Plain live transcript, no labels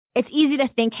it's easy to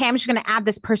think, hey, I'm just going to add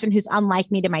this person who's unlike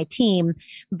me to my team.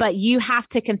 But you have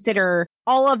to consider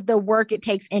all of the work it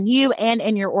takes in you and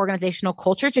in your organizational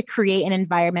culture to create an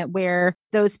environment where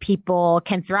those people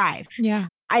can thrive. Yeah.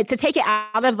 To take it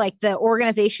out of like the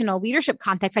organizational leadership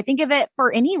context, I think of it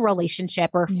for any relationship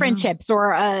or friendships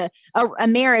or a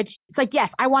marriage. It's like,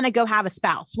 yes, I want to go have a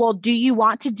spouse. Well, do you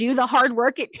want to do the hard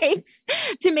work it takes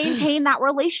to maintain that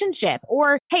relationship?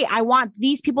 Or, hey, I want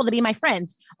these people to be my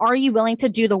friends. Are you willing to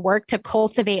do the work to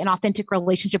cultivate an authentic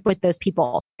relationship with those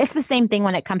people? It's the same thing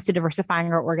when it comes to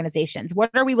diversifying our organizations. What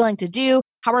are we willing to do?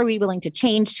 How are we willing to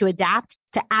change, to adapt,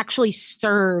 to actually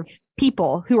serve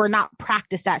people who are not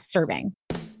practiced at serving?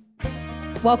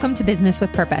 Welcome to Business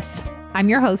with Purpose. I'm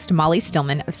your host, Molly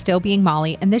Stillman of Still Being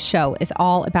Molly, and this show is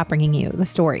all about bringing you the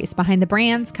stories behind the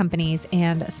brands, companies,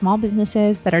 and small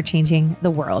businesses that are changing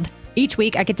the world. Each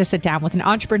week, I get to sit down with an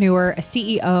entrepreneur, a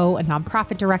CEO, a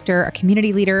nonprofit director, a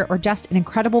community leader, or just an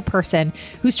incredible person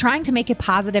who's trying to make a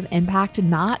positive impact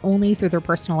not only through their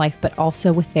personal life, but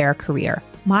also with their career.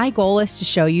 My goal is to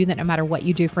show you that no matter what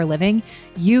you do for a living,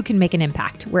 you can make an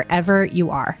impact wherever you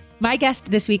are. My guest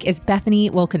this week is Bethany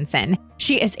Wilkinson.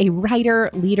 She is a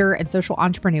writer, leader, and social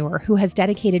entrepreneur who has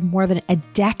dedicated more than a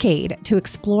decade to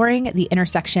exploring the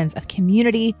intersections of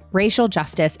community, racial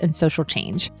justice, and social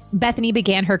change. Bethany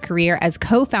began her career as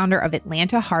co-founder of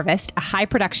Atlanta Harvest, a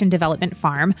high-production development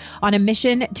farm, on a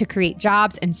mission to create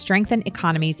jobs and strengthen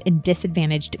economies in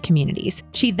disadvantaged communities.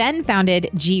 She then founded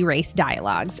G-Race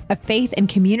Dialogues, a faith and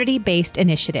community-based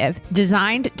initiative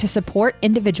designed to support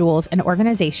individuals and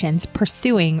organizations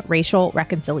pursuing racial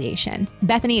reconciliation.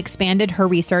 Bethany expanded her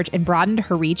research and broadened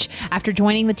her reach after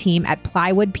joining the team at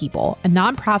Plywood People, a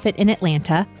nonprofit in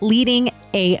Atlanta, leading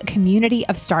a community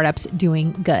of startups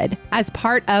doing good. As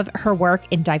part of her work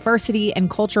in diversity and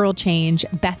cultural change,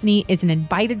 Bethany is an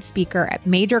invited speaker at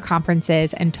major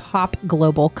conferences and top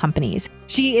global companies.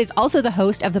 She is also the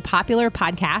host of the popular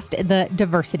podcast, The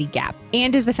Diversity Gap,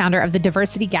 and is the founder of the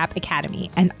Diversity Gap Academy,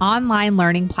 an online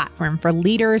learning platform for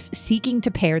leaders seeking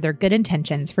to pair their good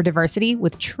intentions for diversity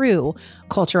with true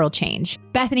cultural change.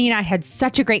 Bethany and I had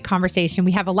such a great conversation.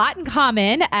 We have a lot in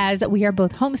common as we are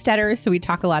both homesteaders, so we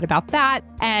talk a lot about that.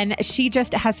 And she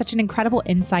just has such an incredible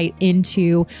insight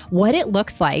into what it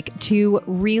looks like to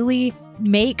really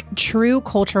make true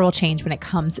cultural change when it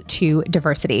comes to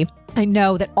diversity. I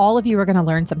know that all of you are going to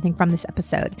learn something from this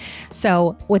episode.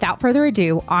 So without further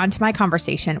ado, on to my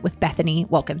conversation with Bethany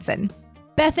Wilkinson.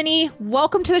 Bethany,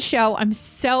 welcome to the show. I'm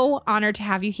so honored to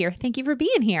have you here. Thank you for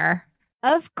being here.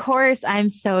 Of course,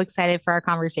 I'm so excited for our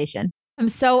conversation. I'm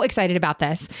so excited about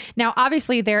this. Now,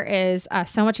 obviously, there is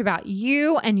so much about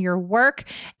you and your work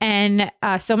and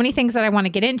so many things that I want to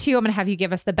get into. I'm going to have you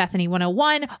give us the Bethany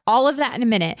 101, all of that in a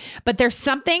minute. But there's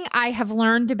something I have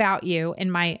learned about you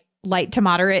in my light to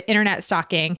moderate internet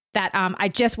stalking that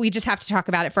we just have to talk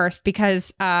about it first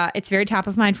because it's very top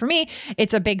of mind for me.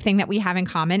 It's a big thing that we have in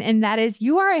common, and that is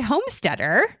you are a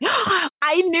homesteader.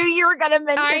 I knew you were going to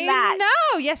mention that.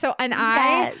 I know. Yeah. So,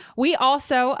 and we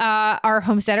also are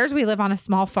homesteaders. We live on a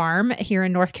small farm here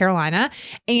in North Carolina,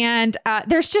 and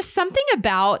there's just something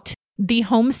about the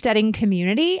homesteading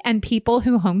community and people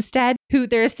who homestead who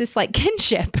there's this like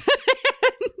kinship.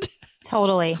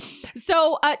 Totally.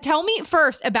 So tell me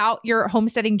first about your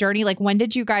homesteading journey. Like, when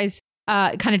did you guys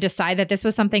kind of decide that this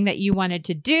was something that you wanted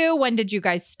to do? When did you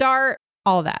guys start?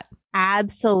 All of that.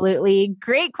 Absolutely.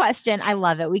 Great question. I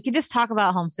love it. We could just talk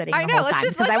about homesteading the whole time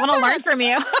because I want to learn from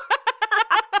you.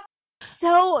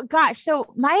 So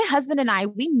my husband and I,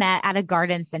 we met at a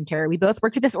garden center. We both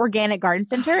worked at this organic garden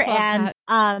center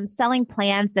and selling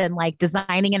plants and like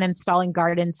designing and installing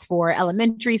gardens for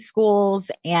elementary schools.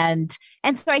 And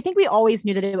so I think we always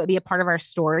knew that it would be a part of our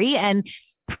story. And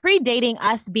predating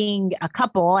us being a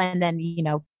couple and then,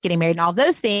 getting married and all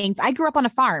those things, I grew up on a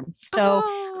farm. So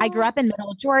I grew up in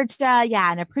middle Georgia.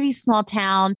 Yeah. In a pretty small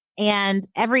town. And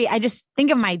I just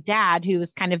think of my dad, who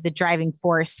was kind of the driving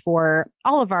force for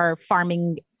all of our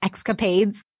farming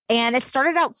escapades. And it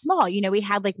started out small. We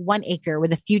had like 1 acre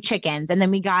with a few chickens, and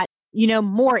then we got,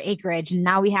 more acreage. And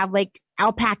now we have like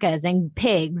alpacas and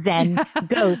pigs and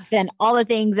goats and all the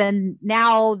things. And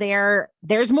now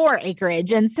there's more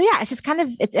acreage. And so, yeah, it's just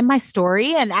it's in my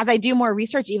story. And as I do more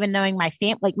research, even knowing my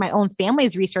own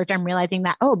family's research, I'm realizing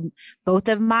that, both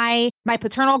of my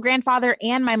paternal grandfather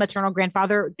and my maternal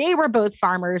grandfather, they were both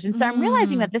farmers. And so I'm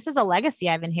realizing that this is a legacy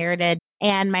I've inherited.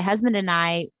 And my husband and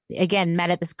I, again, met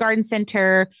at this garden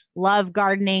center, love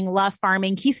gardening, love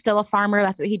farming. He's still a farmer.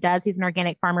 That's what he does. He's an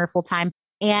organic farmer full time.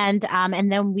 And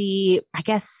then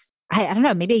I don't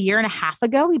know, maybe a year and a half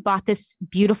ago, we bought this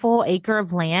beautiful acre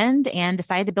of land and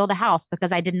decided to build a house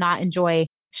because I did not enjoy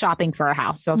shopping for our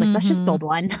house. So I was like, let's just build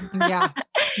one. Yeah.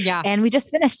 Yeah. And we just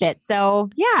finished it. So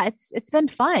yeah, it's been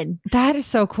fun. That is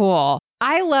so cool.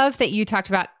 I love that you talked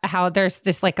about how there's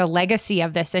this like a legacy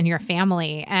of this in your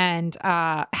family and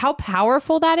how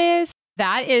powerful that is.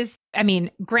 That is, I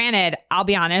mean, granted, I'll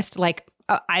be honest, like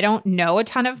I don't know a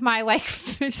ton of my like,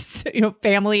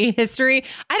 family history.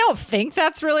 I don't think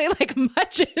that's really like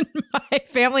much in my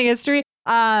family history.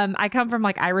 I come from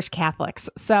like Irish Catholics.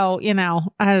 So,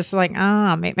 I was like,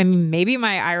 maybe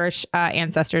my Irish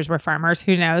ancestors were farmers,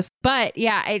 who knows? But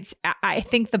yeah, I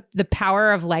think the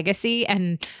power of legacy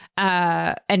and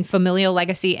familial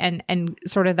legacy and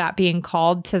sort of that being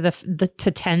called to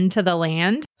to tend to the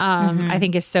land, I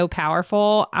think is so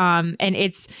powerful. And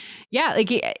it's, yeah,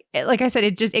 like I said,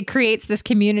 it creates this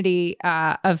community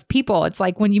of people. It's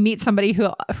like when you meet somebody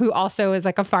who also is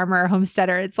like a farmer or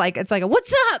homesteader, it's like,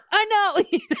 what's up? I know.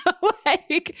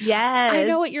 Yes, I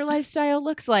know what your lifestyle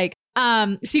looks like.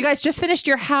 So you guys just finished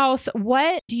your house.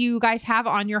 What do you guys have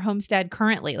on your homestead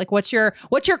currently? Like what's your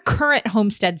current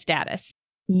homestead status?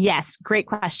 Yes, great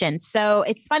question. So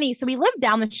it's funny. So we lived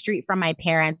down the street from my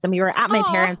parents and we were at my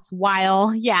parents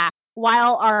while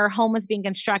our home was being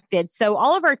constructed. So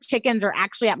all of our chickens are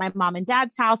actually at my mom and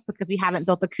dad's house because we haven't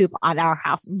built the coop on our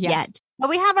house yet. But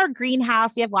we have our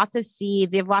greenhouse. We have lots of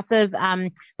seeds. We have lots of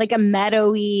like a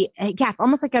meadowy, it's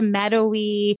almost like a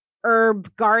meadowy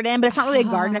herb garden, but it's not really a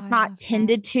garden. It's not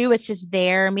tended to. It's just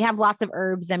there. And we have lots of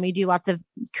herbs and we do lots of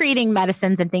creating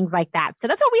medicines and things like that. So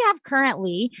that's what we have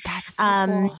currently. That's so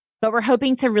cool. But we're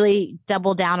hoping to really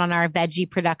double down on our veggie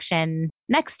production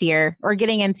next year or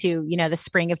getting into, the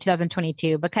spring of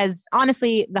 2022, because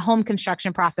honestly, the home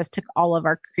construction process took all of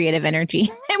our creative energy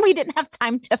and we didn't have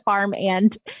time to farm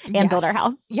and build our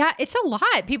house. Yeah, it's a lot.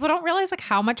 People don't realize like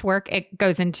how much work it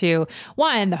goes into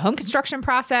the home construction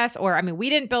process, or,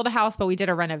 we didn't build a house, but we did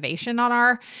a renovation on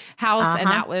our house and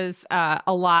that was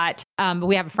a lot. But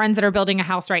we have friends that are building a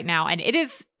house right now and it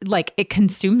is like, it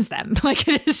consumes them. Like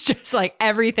it is just like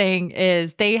everything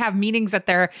is, they have meetings at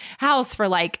their house for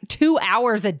like 2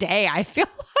 hours a day, I feel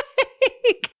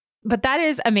like. But that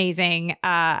is amazing.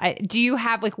 Do you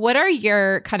have like, what are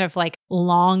your kind of like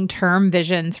long-term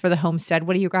visions for the homestead?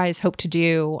 What do you guys hope to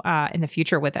do in the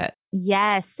future with it?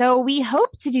 Yes. So we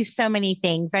hope to do so many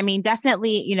things.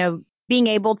 Definitely, being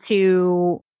able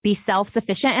to be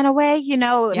self-sufficient in a way,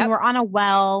 when we're on a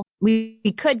well, we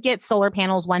could get solar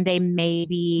panels one day,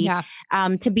 maybe,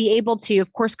 to be able to,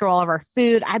 of course, grow all of our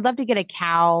food. I'd love to get a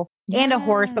cow and a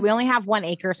horse, but we only have 1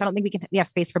 acre. So I don't think we have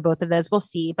space for both of those. We'll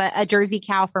see, but a Jersey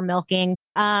cow for milking,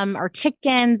 our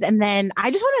chickens. And then I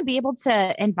just want to be able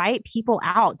to invite people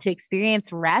out to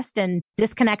experience rest and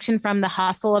disconnection from the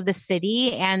hustle of the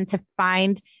city and to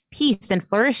find peace and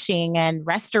flourishing and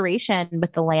restoration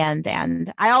with the land.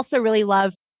 And I also really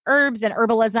love herbs and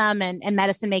herbalism and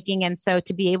medicine making. And so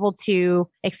to be able to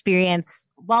experience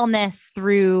wellness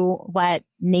through what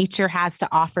nature has to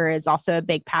offer is also a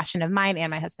big passion of mine and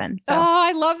my husband. So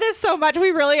I love this so much. We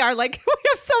really are like, we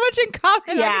have so much in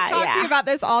common. I can talk to you about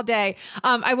this all day.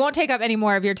 I won't take up any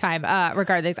more of your time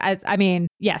regardless.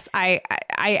 Yes, I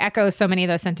echo so many of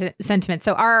those sentiments.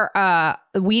 So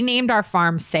we named our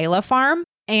farm Selah Farm.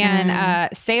 And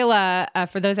Selah,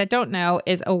 for those that don't know,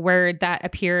 is a word that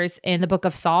appears in the book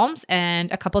of Psalms and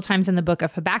a couple times in the book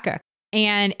of Habakkuk.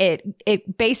 And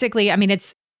it basically,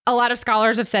 it's a lot of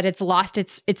scholars have said it's lost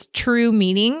its true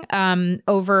meaning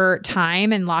over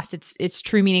time and lost its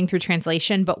true meaning through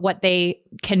translation. But what they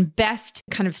can best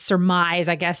kind of surmise,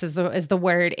 I guess, is the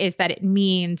word, is that it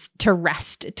means to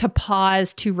rest, to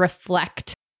pause, to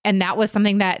reflect. And that was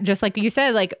something that, just like you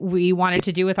said, like we wanted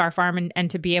to do with our farm and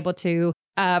to be able to,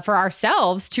 for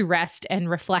ourselves to rest and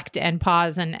reflect and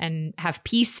pause and have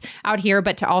peace out here,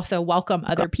 but to also welcome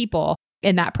other people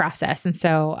in that process. And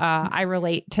so I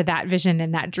relate to that vision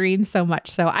and that dream so much.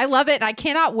 So I love it. I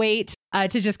cannot wait to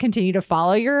just continue to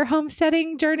follow your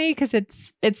homesteading journey because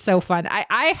it's so fun.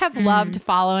 I have loved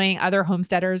following other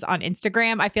homesteaders on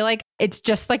Instagram. I feel like it's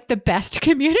just like the best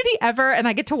community ever. And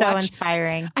I get to watch,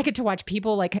 inspiring. I get to watch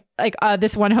people like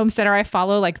this one homesteader I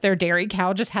follow, like their dairy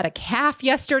cow just had a calf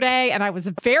yesterday and I was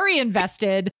very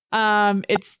invested.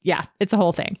 It's a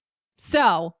whole thing.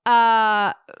 So,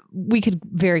 we could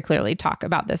very clearly talk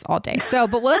about this all day. So,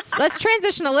 but let's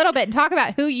transition a little bit and talk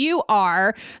about who you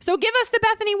are. So give us the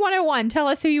Bethany 101. Tell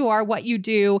us who you are, what you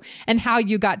do, and how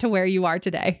you got to where you are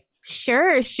today.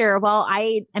 Sure. Well,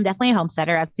 I am definitely a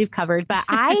homesteader, as we've covered, but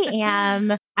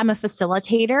I'm a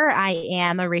facilitator. I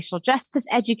am a racial justice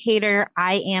educator.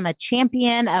 I am a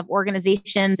champion of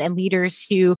organizations and leaders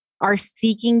who are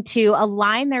seeking to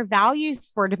align their values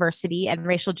for diversity and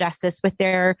racial justice with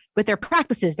their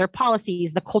practices, their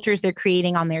policies, the cultures they're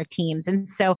creating on their teams. And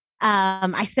so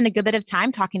I spend a good bit of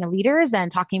time talking to leaders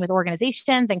and talking with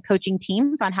organizations and coaching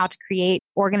teams on how to create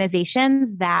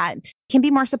organizations that can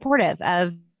be more supportive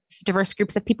of diverse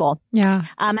groups of people. Yeah.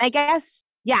 I guess,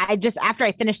 after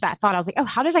I finished that thought, I was like, oh,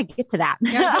 how did I get to that?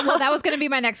 Well, that was going to be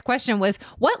my next question was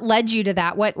what led you to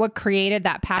that? What created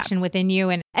that passion within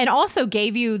you and also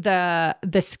gave you the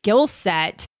skill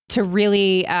set to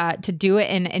really, to do it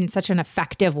in such an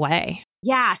effective way?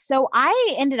 Yeah. So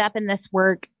I ended up in this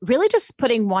work really just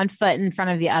putting one foot in front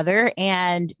of the other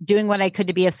and doing what I could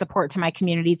to be of support to my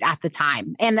communities at the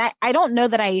time. And I don't know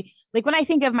that when I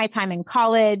think of my time in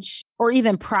college or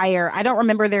even prior, I don't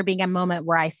remember there being a moment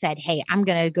where I said, hey, I'm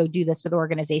going to go do this with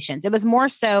organizations. It was more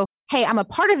so, hey, I'm a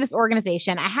part of this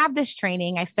organization. I have this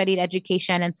training. I studied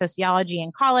education and sociology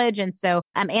in college. And so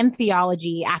and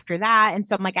theology after that. And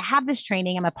so I'm like, I have this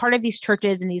training. I'm a part of these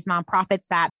churches and these nonprofits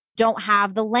that don't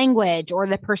have the language or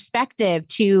the perspective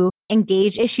to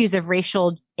engage issues of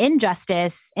racial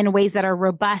injustice in ways that are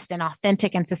robust and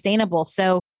authentic and sustainable.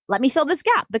 So let me fill this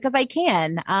gap because I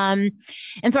can. And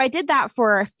so I did that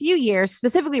for a few years,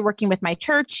 specifically working with my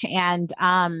church and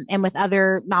with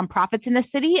other nonprofits in the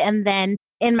city. And then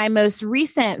in my most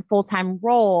recent full-time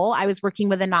role, I was working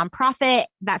with a nonprofit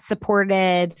that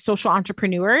supported social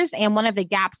entrepreneurs. And one of the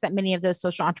gaps that many of those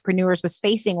social entrepreneurs was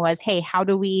facing was, hey, how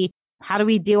do we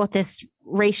deal with this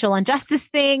racial injustice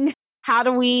thing? How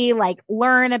do we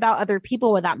learn about other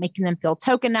people without making them feel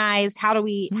tokenized? How do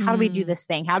we do this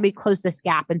thing? How do we close this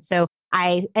gap? And so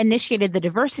I initiated the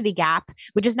Diversity Gap,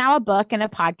 which is now a book and a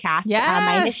podcast.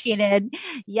 Yes.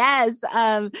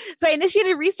 So I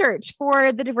initiated research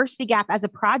for the Diversity Gap as a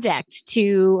project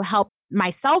to help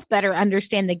myself better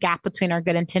understand the gap between our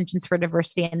good intentions for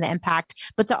diversity and the impact,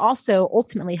 but to also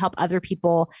ultimately help other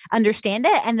people understand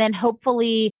it and then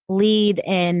hopefully lead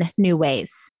in new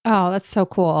ways. Oh, that's so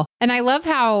cool. And I love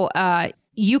how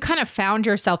you kind of found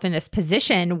yourself in this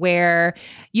position where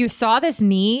you saw this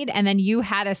need and then you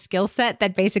had a skill set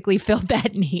that basically filled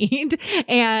that need.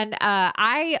 And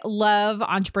I love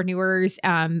entrepreneurs,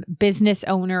 business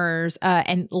owners,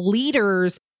 and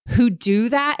leaders who do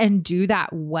that and do that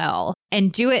well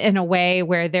and do it in a way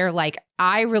where they're like,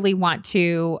 I really want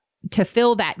to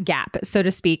fill that gap, so to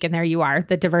speak. And there you are,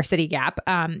 the diversity gap.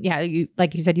 You,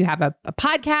 like you said, you have a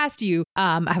podcast, you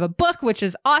have a book, which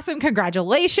is awesome.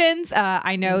 Congratulations.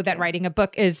 I know that writing a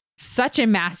book is such a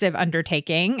massive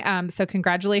undertaking. So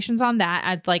congratulations on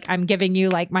that. I'm giving you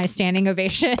my standing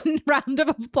ovation round of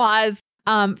applause.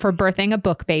 For birthing a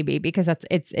book baby, because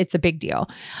it's a big deal.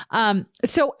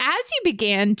 So as you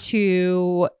began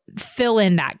to fill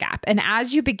in that gap and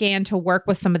as you began to work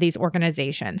with some of these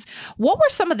organizations, what were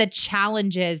some of the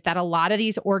challenges that a lot of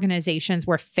these organizations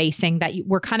were facing that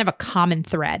were kind of a common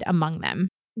thread among them?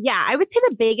 Yeah, I would say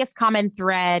the biggest common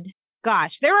thread,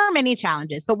 there are many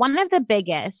challenges, but one of the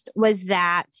biggest was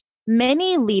that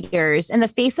many leaders in the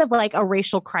face of a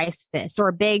racial crisis or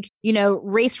a big,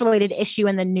 race-related issue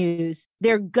in the news,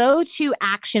 their go-to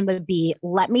action would be,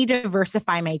 let me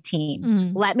diversify my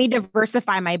team. Let me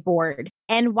diversify my board.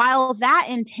 And while that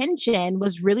intention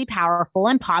was really powerful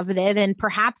and positive and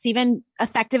perhaps even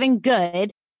effective and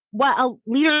good, what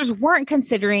leaders weren't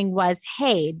considering was,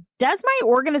 hey, does my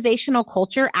organizational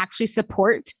culture actually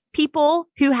support people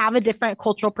who have a different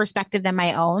cultural perspective than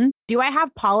my own? Do I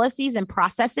have policies and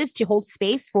processes to hold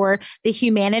space for the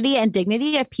humanity and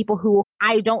dignity of people who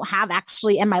I don't have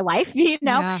actually in my life,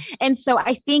 Yeah. And so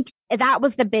I think that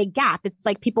was the big gap. It's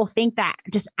people think that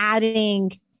just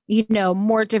adding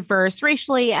more diverse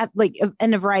racially,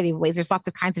 in a variety of ways. There's lots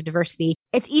of kinds of diversity.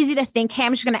 It's easy to think, hey,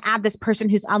 I'm just going to add this person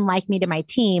who's unlike me to my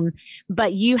team.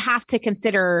 But you have to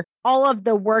consider all of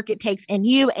the work it takes in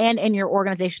you and in your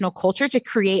organizational culture to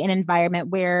create an environment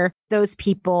where those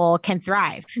people can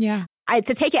thrive. Yeah.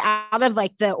 To take it out of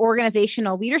the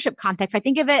organizational leadership context, I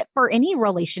think of it for any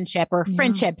relationship or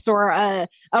friendships or a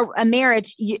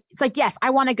marriage. It's yes, I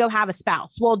want to go have a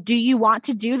spouse. Well, do you want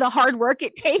to do the hard work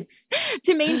it takes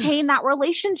to maintain that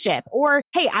relationship? Or,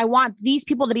 hey, I want these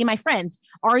people to be my friends.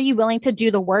 Are you willing to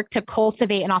do the work to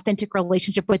cultivate an authentic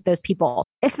relationship with those people?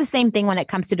 It's the same thing when it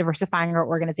comes to diversifying our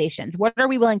organizations. What are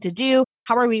we willing to do?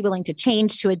 How are we willing to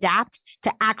change, to adapt,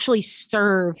 to actually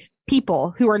serve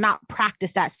people who are not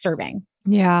practiced at serving?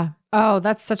 Yeah. Oh,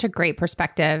 that's such a great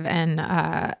perspective. And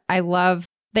I love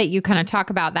that you kind of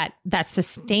talk about that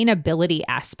sustainability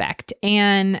aspect,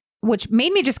 and which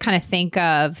made me just kind of think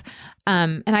of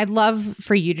And I'd love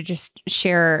for you to just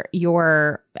share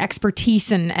your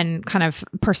expertise and kind of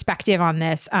perspective on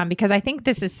this, because I think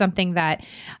this is something that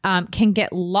can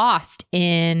get lost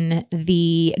in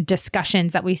the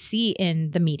discussions that we see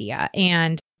in the media.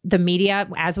 And the media,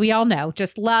 as we all know,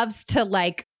 just loves to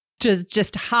like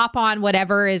just hop on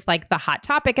whatever is like the hot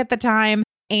topic at the time.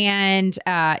 And,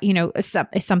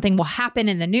 something will happen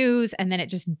in the news and then it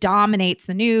just dominates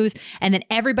the news. And then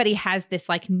everybody has this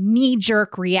like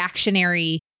knee-jerk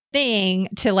reactionary thing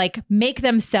to like make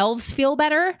themselves feel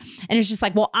better. And it's just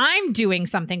like, well, I'm doing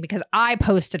something because I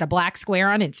posted a black square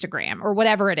on Instagram or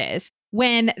whatever it is,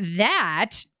 when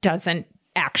that doesn't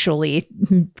actually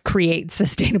create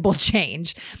sustainable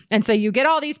change. And so you get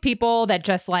all these people that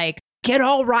just like get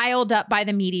all riled up by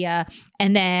the media,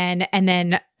 and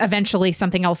then eventually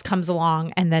something else comes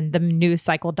along and then the news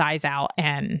cycle dies out,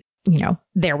 and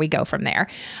there we go from there.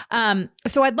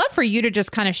 So I'd love for you to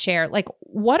just kind of share, like,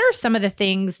 what are some of the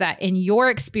things that in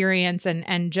your experience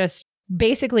and just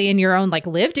basically in your own like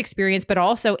lived experience, but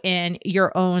also in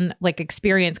your own like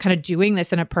experience kind of doing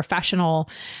this in a professional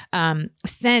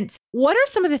sense, what are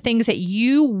some of the things that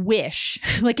you wish,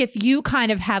 like if you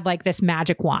kind of had like this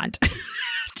magic wand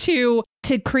to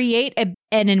create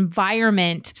an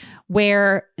environment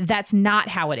where that's not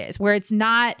how it is, where it's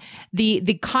not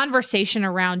the conversation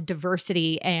around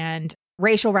diversity and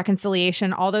racial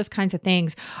reconciliation, all those kinds of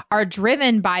things are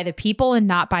driven by the people and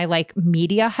not by like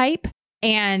media hype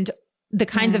and the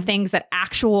kinds of things that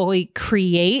actually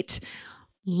create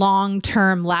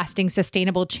long-term lasting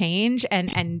sustainable change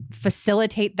and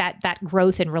facilitate that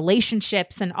growth in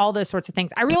relationships and all those sorts of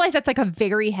things. I realize that's like a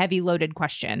very heavy loaded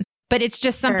question, but it's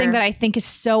just something that I think is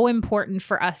so important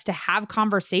for us to have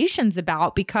conversations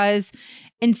about, because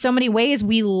in so many ways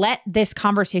we let this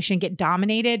conversation get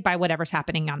dominated by whatever's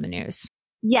happening on the news.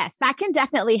 Yes, that can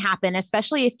definitely happen,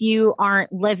 especially if you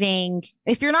aren't living,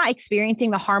 if you're not experiencing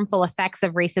the harmful effects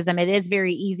of racism. It is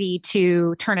very easy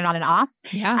to turn it on and off.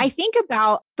 Yeah. I think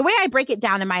about the way I break it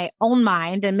down in my own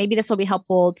mind, and maybe this will be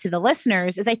helpful to the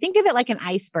listeners, is I think of it like an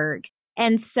iceberg.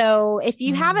 And so if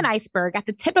you have an iceberg, at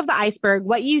the tip of the iceberg,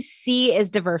 what you see is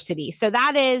diversity. So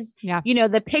that is,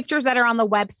 the pictures that are on the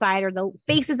website or the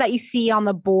faces that you see on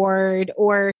the board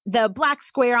or the black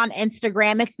square on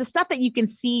Instagram. It's the stuff that you can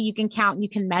see, you can count, you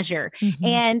can measure. Mm-hmm.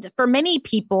 And for many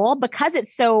people, because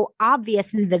it's so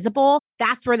obvious and visible,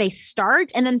 that's where they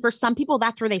start. And then for some people,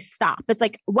 that's where they stop. It's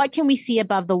like, what can we see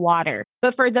above the water?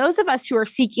 But for those of us who are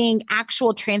seeking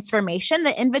actual transformation,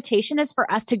 the invitation is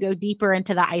for us to go deeper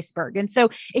into the iceberg. And so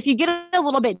if you get a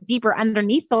little bit deeper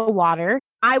underneath the water,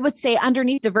 I would say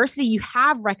underneath diversity, you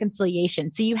have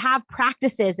reconciliation. So you have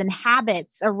practices and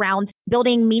habits around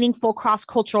building meaningful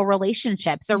cross-cultural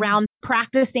relationships, around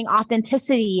practicing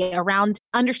authenticity, around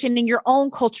understanding your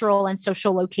own cultural and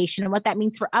social location and what that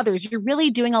means for others. You're really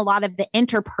doing a lot of the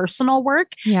interpersonal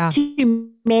work to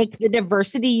make the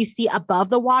diversity you see above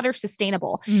the water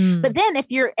sustainable. But then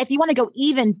if you want to go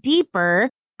even deeper,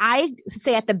 I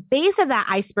say at the base of that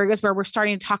iceberg is where we're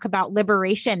starting to talk about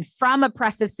liberation from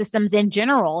oppressive systems in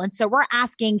general. And so we're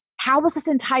asking, how was this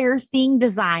entire thing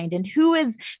designed, and who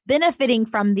is benefiting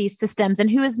from these systems and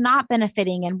who is not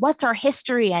benefiting, and what's our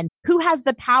history and who has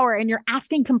the power? And you're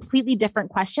asking completely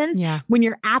different questions when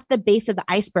you're at the base of the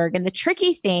iceberg. And the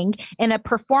tricky thing in a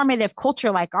performative culture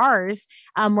like ours,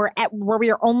 where we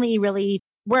are only really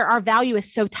where our value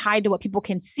is so tied to what people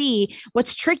can see.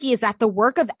 What's tricky is that the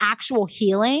work of actual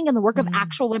healing and the work of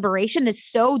actual liberation is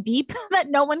so deep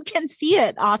that no one can see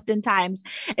it. Oftentimes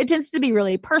it tends to be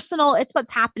really personal. It's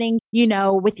what's happening,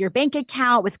 with your bank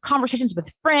account, with conversations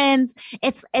with friends.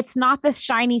 It's not the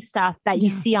shiny stuff that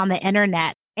you see on the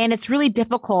internet. And it's really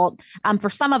difficult for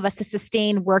some of us to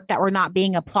sustain work that we're not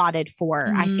being applauded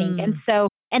for, I think.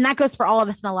 And that goes for all of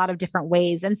us in a lot of different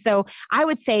ways. And so I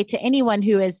would say to anyone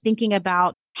who is thinking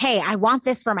about, hey, I want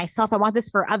this for myself, I want this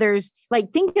for others,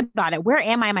 like think about it. Where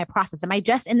am I in my process? Am I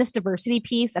just in this diversity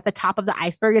piece at the top of the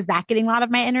iceberg? Is that getting a lot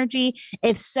of my energy?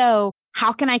 If so,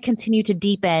 how can I continue to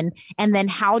deepen? And then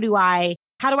how do I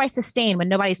sustain when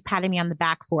nobody's patting me on the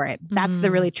back for it? That's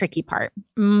the really tricky part.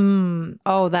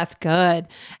 Oh, that's good.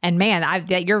 And man,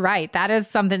 you're right. That is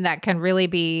something that can really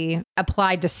be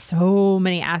applied to so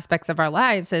many aspects of our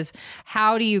lives, is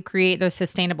how do you create those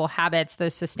sustainable habits,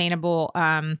 those sustainable,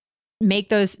 make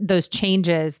those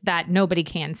changes that nobody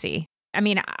can see. I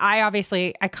mean,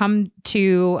 I come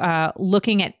to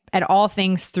looking at all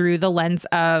things through the lens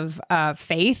of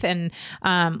faith and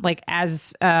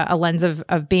as a lens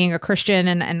of being a Christian.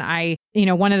 And I,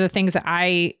 one of the things that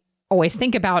I always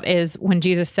think about is when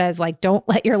Jesus says, like, don't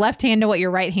let your left hand know what your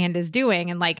right hand is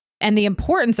doing. And like, and the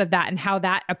importance of that and how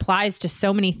that applies to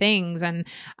so many things. And,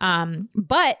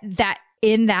 but that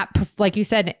in that, like you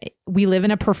said, we live in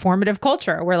a performative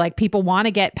culture where like people want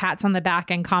to get pats on the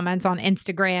back and comments on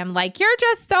Instagram, like, you're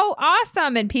just so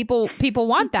awesome. And people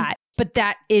want that, but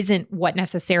that isn't what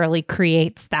necessarily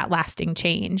creates that lasting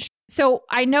change. So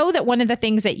I know that one of the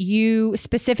things that you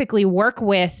specifically work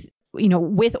with,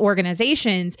 with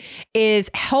organizations is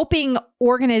helping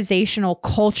organizational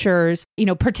cultures,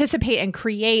 participate and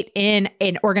create in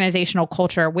an organizational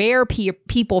culture where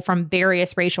people from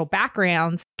various racial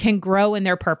backgrounds can grow in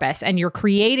their purpose. And you're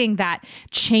creating that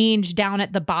change down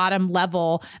at the bottom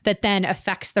level that then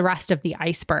affects the rest of the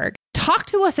iceberg. Talk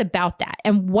to us about that.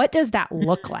 And what does that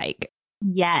look like?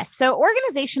 Yes. So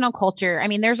organizational culture, I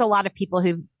mean, there's a lot of people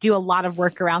who do a lot of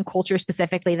work around culture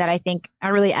specifically that I think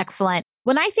are really excellent.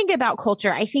 When I think about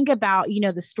culture, I think about,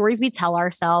 the stories we tell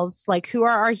ourselves, like who are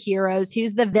our heroes,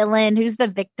 who's the villain, who's the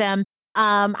victim.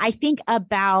 I think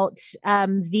about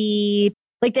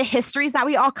the histories that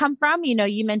we all come from.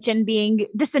 You mentioned being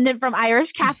descendant from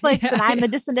Irish Catholics, and I'm a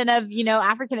descendant of,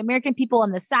 African-American people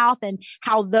in the South, and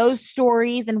how those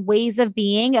stories and ways of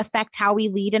being affect how we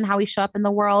lead and how we show up in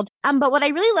the world. But what I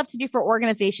really love to do for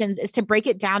organizations is to break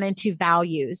it down into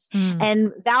values.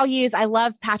 And values, I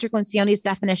love Patrick Lencioni's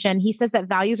definition. He says that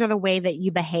values are the way that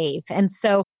you behave. And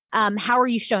so how are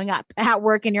you showing up at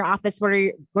work, in your office? What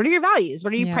are your values?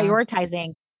 What are you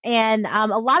prioritizing? And a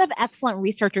lot of excellent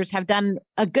researchers have done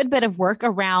a good bit of work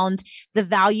around the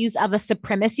values of a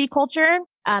supremacy culture.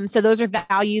 So those are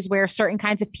values where certain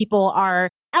kinds of people are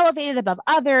elevated above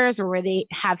others, or where they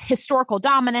have historical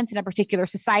dominance in a particular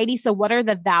society. So what are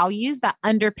the values that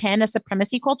underpin a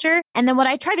supremacy culture? And then what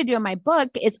I try to do in my book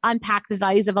is unpack the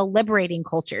values of a liberating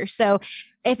culture. So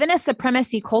if in a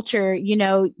supremacy culture,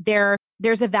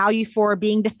 there's a value for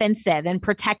being defensive and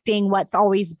protecting what's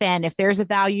always been, if there's a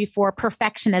value for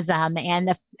perfectionism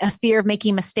and a fear of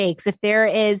making mistakes, if there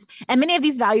is, and many of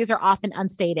these values are often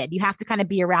unstated. You have to kind of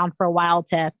be around for a while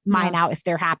to mine out if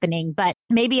they're happening, but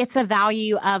maybe it's a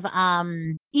value of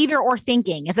either or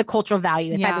thinking is a cultural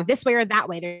value. It's either this way or that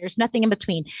way. There's nothing in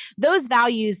between. Those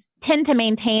values tend to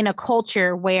maintain a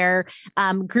culture where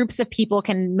groups of people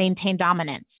can maintain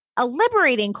dominance. A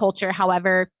liberating culture,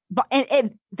 however,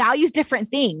 it values different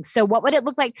things. So what would it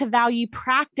look like to value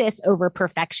practice over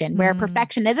perfection, where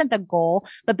perfection isn't the goal,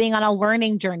 but being on a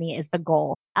learning journey is the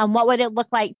goal? What would it look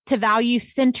like to value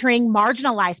centering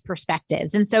marginalized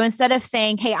perspectives? And so instead of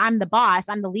saying, hey, I'm the boss,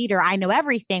 I'm the leader, I know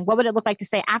everything, what would it look like to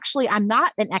say, actually, I'm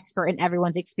not an expert in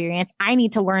everyone's experience. I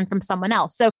need to learn from someone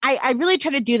else. So I really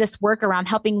try to do this work around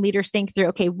helping leaders think through,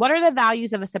 okay, what are the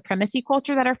values of a supremacy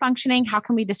culture that are functioning? How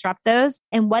can we disrupt those?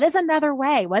 And what is another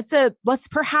way? What's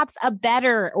perhaps a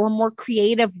better or more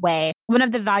creative way? One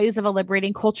of the values of a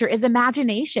liberating culture is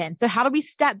imagination. So how do we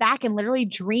step back and literally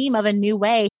dream of a new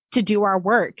way to do our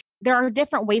work? There are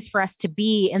different ways for us to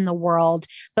be in the world,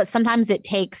 but sometimes it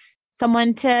takes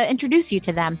someone to introduce you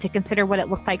to them, to consider what it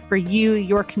looks like for you,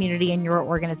 your community, and your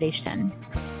organization.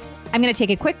 I'm going to take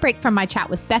a quick break from my chat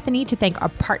with Bethany to thank our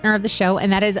partner of the show,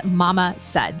 and that is Mama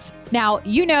Suds. Now,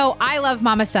 I love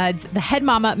Mama Suds. The head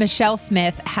mama, Michelle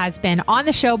Smith, has been on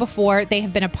the show before. They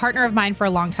have been a partner of mine for a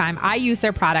long time. I use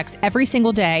their products every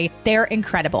single day. They're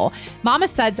incredible. Mama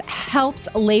Suds helps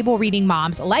label reading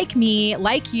moms like me,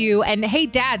 like you, and hey,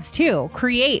 dads too,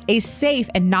 create a safe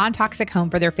and non-toxic home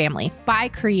for their family by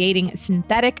creating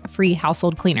synthetic-free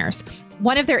household cleaners.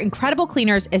 One of their incredible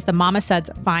cleaners is the Mama Suds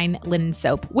Fine Linen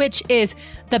Soap, which is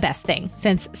the best thing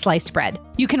since sliced bread.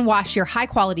 You can wash your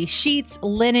high-quality sheets,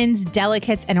 linens,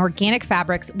 delicates, and organic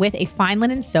fabrics with a fine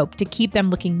linen soap to keep them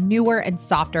looking newer and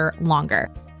softer longer.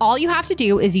 All you have to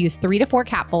do is use 3 to 4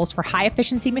 capfuls for high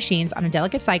efficiency machines on a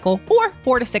delicate cycle, or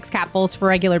 4 to 6 capfuls for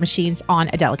regular machines on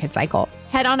a delicate cycle.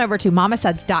 Head on over to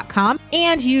mamasuds.com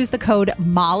and use the code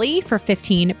MOLLY for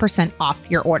 15% off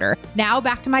your order. Now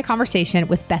back to my conversation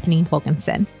with Bethany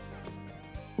Wilkinson.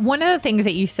 One of the things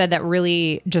that you said that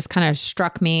really just kind of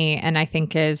struck me, and I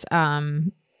think is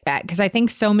because I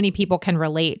think so many people can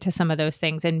relate to some of those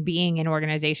things, and being in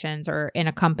organizations or in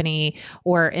a company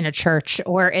or in a church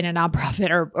or in a nonprofit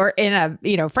or in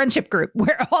a friendship group,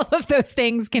 where all of those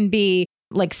things can be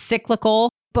like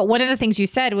cyclical. But one of the things you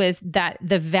said was that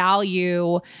the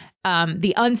value,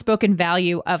 the unspoken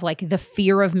value of like the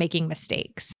fear of making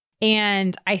mistakes.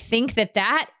 And I think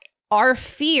that our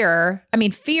fear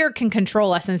can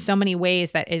control us in so many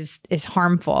ways that is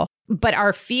harmful. But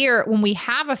our fear, when we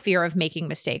have a fear of making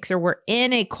mistakes, or we're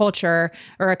in a culture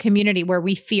or a community where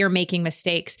we fear making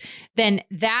mistakes, then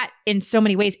that in so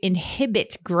many ways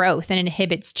inhibits growth and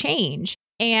inhibits change.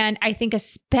 And I think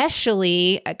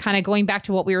especially kind of going back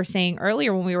to what we were saying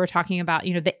earlier when we were talking about,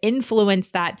 the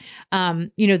influence that,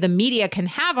 the media can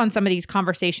have on some of these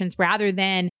conversations rather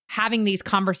than having these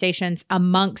conversations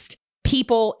amongst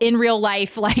people in real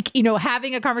life, like,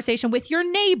 having a conversation with your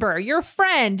neighbor, your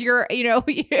friend, your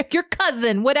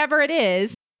cousin, whatever it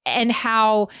is, and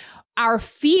how our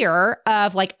fear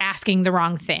of like asking the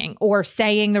wrong thing or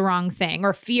saying the wrong thing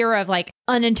or fear of like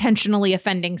unintentionally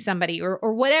offending somebody or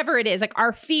whatever it is, like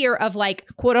our fear of like,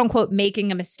 quote unquote,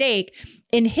 making a mistake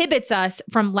inhibits us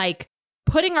from like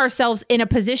putting ourselves in a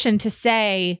position to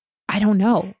say, I don't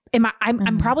know,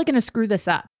 I'm probably going to screw this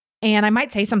up and I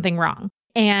might say something wrong.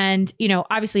 And,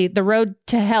 obviously the road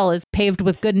to hell is paved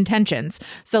with good intentions.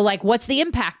 So like, what's the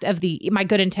impact of my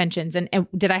good intentions? And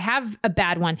did I have a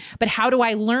bad one? But how do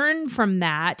I learn from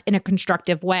that in a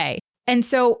constructive way? And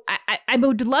so I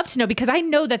would love to know, because I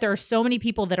know that there are so many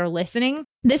people that are listening.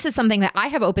 This is something that I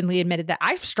have openly admitted that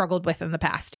I've struggled with in the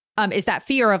past, is that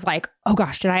fear of like, oh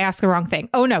gosh, did I ask the wrong thing?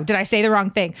 Oh no, did I say the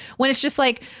wrong thing? When it's just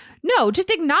like, no, just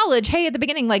acknowledge, hey, at the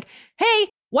beginning, like, hey,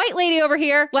 white lady over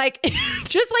here, like,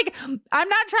 just like, I'm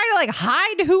not trying to like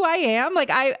hide who I am. Like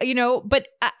but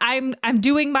I'm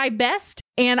doing my best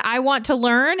and I want to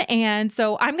learn. And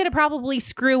so I'm going to probably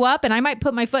screw up and I might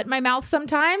put my foot in my mouth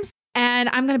sometimes. And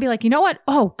I'm going to be like, you know what?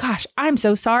 Oh gosh, I'm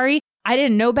so sorry. I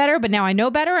didn't know better, but now I know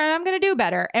better and I'm going to do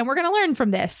better. And we're going to learn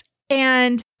from this,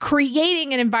 and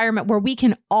creating an environment where we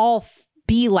can all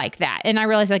be like that. And I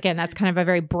realize, again, that's kind of a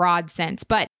very broad sense,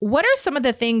 but what are some of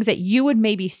the things that you would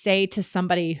maybe say to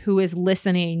somebody who is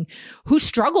listening, who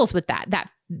struggles with that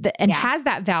has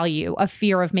that value of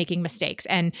fear of making mistakes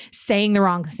and saying the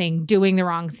wrong thing, doing the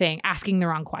wrong thing, asking the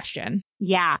wrong question?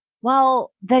 Yeah.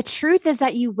 Well, the truth is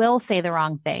that you will say the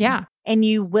wrong thing. Yeah. And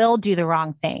you will do the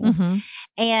wrong thing. Mm-hmm.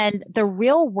 And the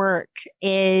real work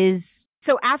is,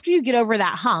 so after you get over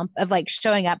that hump of like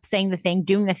showing up, saying the thing,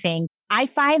 doing the thing, I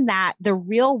find that the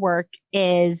real work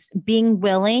is being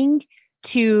willing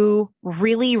to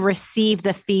really receive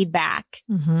the feedback.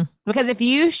 Mm-hmm. Because if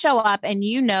you show up and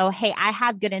hey, I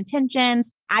had good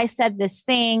intentions, I said this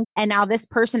thing, and now this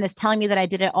person is telling me that I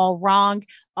did it all wrong,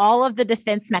 all of the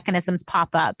defense mechanisms pop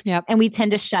up. Yep. And we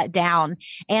tend to shut down.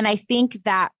 And I think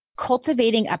that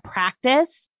cultivating a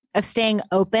practice of staying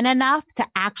open enough to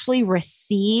actually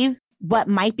receive what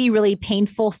might be really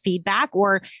painful feedback,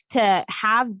 or to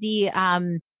have the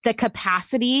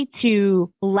capacity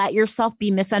to let yourself be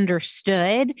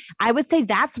misunderstood, I would say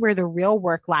that's where the real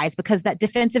work lies, because that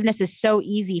defensiveness is so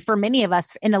easy for many of us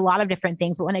in a lot of different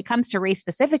things. But when it comes to race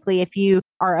specifically, if you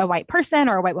are a white person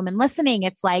or a white woman listening,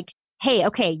 it's like, hey,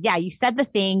 okay, yeah, you said the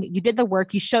thing, you did the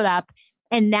work, you showed up,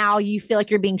 and now you feel like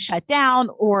you're being shut down,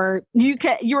 or you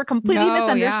were completely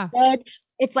misunderstood. Yeah.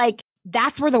 It's like,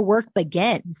 that's where the work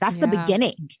begins. That's the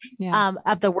beginning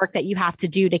of the work that you have to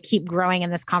do to keep growing in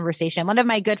this conversation. One of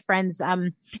my good friends,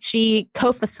 she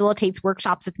co-facilitates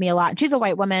workshops with me a lot. She's a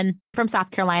white woman from South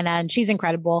Carolina, and she's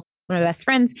incredible, one of my best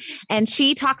friends. And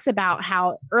she talks about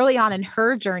how early on in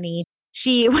her journey,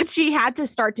 what she had to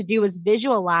start to do was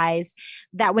visualize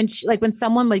that when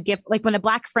a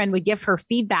Black friend would give her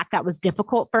feedback that was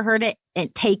difficult for her to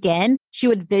take in, she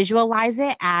would visualize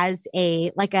it as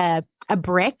a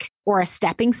brick or a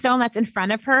stepping stone that's in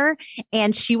front of her.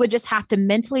 And she would just have to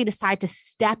mentally decide to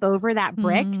step over that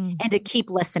brick and to keep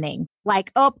listening. Like,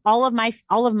 oh, all of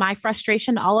my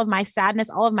frustration, all of my sadness,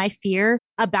 all of my fear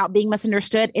about being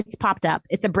misunderstood, it's popped up.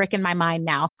 It's a brick in my mind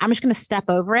now. I'm just going to step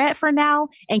over it for now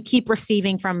and keep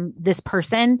receiving from this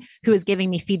person who is giving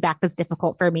me feedback that's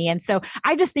difficult for me. And so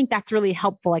I just think that's really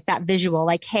helpful, like that visual,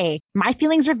 like, hey, my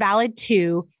feelings are valid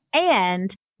too.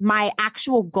 And my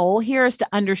actual goal here is to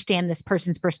understand this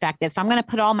person's perspective. So I'm going to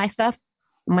put all my stuff,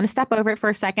 I'm going to step over it for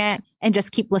a second and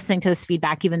just keep listening to this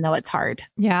feedback, even though it's hard.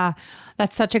 Yeah,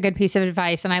 that's such a good piece of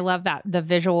advice. And I love that that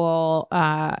visual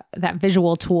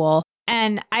tool.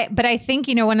 But I think,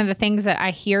 one of the things that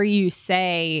I hear you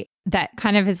say that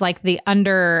kind of is like the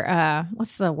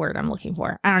what's the word I'm looking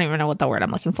for? I don't even know what the word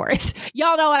I'm looking for is.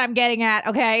 Y'all know what I'm getting at.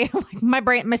 Okay. my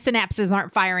synapses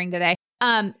aren't firing today.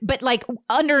 But like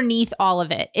underneath all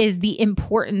of it is the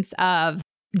importance of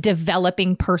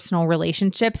developing personal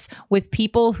relationships with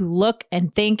people who look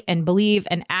and think and believe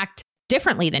and act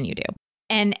differently than you do.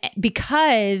 And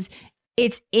because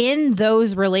it's in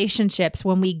those relationships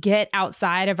when we get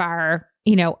outside of our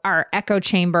echo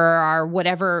chamber, our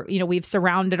whatever, we've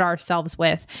surrounded ourselves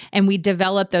with, and we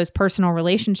develop those personal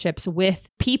relationships with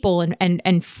people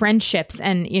and friendships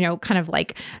and, kind of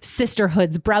like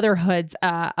sisterhoods, brotherhoods,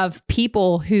 of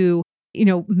people who,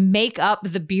 make up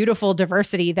the beautiful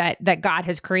diversity that God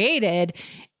has created.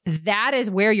 that is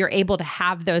where you're able to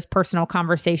have those personal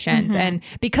conversations. And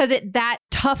because that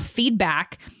tough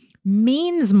feedback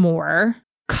means more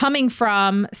coming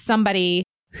from somebody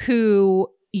who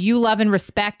you love and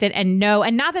respect and know,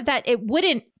 and not that it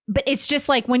wouldn't, but it's just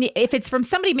like if it's from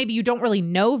somebody maybe you don't really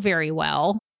know very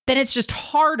well, then it's just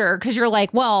harder because you're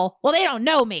like, well, they don't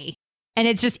know me. And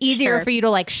it's just easier for you to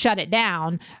like shut it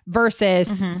down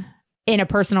versus in a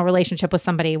personal relationship with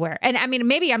somebody where, and I mean,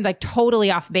 maybe I'm like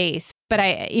totally off base, but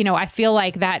I feel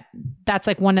like that's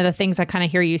like one of the things I kind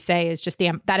of hear you say is just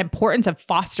that importance of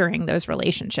fostering those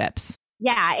relationships.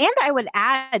 Yeah. And I would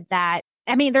add that,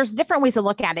 I mean, there's different ways to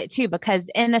look at it too, because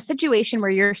in a situation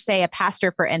where you're, say, a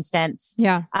pastor, for instance,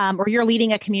 or you're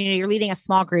leading a community, you're leading a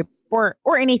small group, or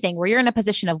anything where you're in a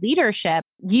position of leadership,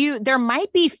 there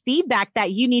might be feedback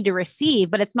that you need to receive,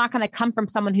 but it's not going to come from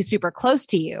someone who's super close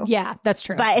to you. Yeah, that's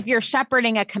true. But if you're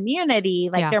shepherding a community,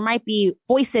 like there might be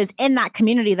voices in that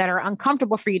community that are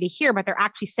uncomfortable for you to hear, but they're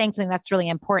actually saying something that's really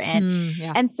important.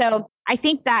 And so I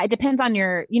think that it depends on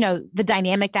your, the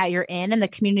dynamic that you're in and the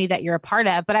community that you're a part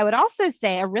of. But I would also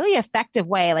say a really effective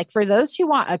way, like for those who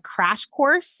want a crash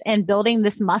course in building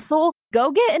this muscle, go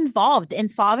get involved in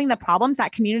solving the problems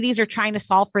that communities are trying to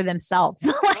solve for themselves.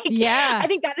 I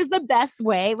think that is the best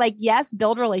way. Like, yes,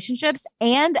 build relationships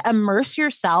and immerse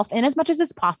yourself in as much as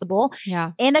is possible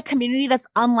in a community that's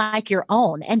unlike your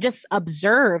own, and just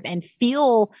observe and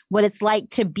feel what it's like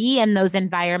to be in those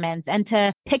environments and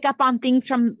to pick up on things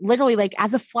from literally like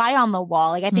as a fly on the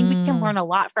wall. Like, I think we can learn a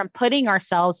lot from putting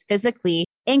ourselves physically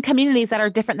in communities that are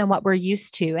different than what we're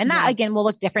used to. And that again will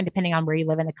look different depending on where you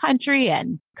live in the country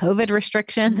and COVID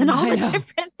restrictions and all the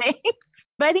different things.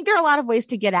 But I think there are a lot of ways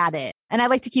to get at it. And I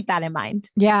like to keep that in mind.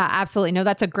 Yeah, absolutely. No,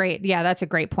 that's a great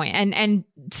point. And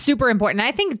super important.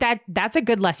 I think that's a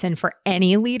good lesson for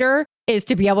any leader, is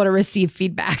to be able to receive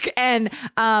feedback. And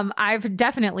I've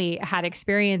definitely had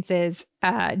experiences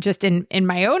just in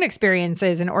my own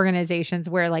experiences in organizations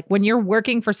where, like, when you're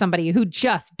working for somebody who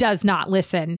just does not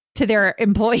listen to their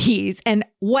employees, and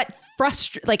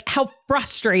how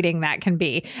frustrating that can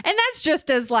be. And that's just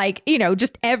as like,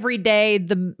 just every day,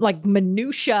 the like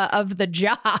minutia of the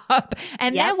job.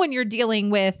 And then when you're dealing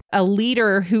with a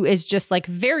leader who is just like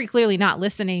very clearly not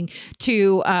listening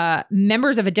to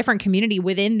members of a different community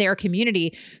within their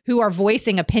community who are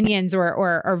voicing opinions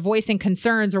or voicing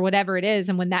concerns or whatever it is.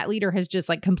 And when that leader has just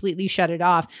like completely shut it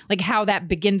off, like how that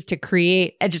begins to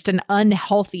create just an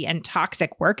unhealthy and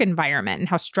toxic work environment, and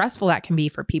how stressful that can be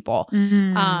for people.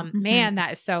 Man,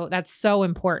 that's so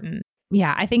important.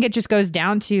 Yeah, I think it just goes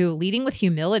down to leading with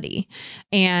humility.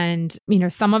 And,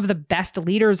 some of the best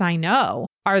leaders I know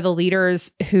are the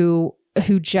leaders who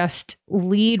just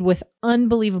lead with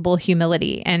unbelievable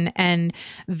humility and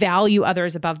value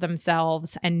others above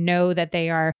themselves, and know that they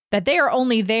are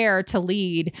only there to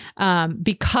lead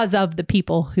because of the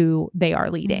people who they are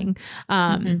leading.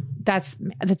 That's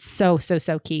so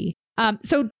key.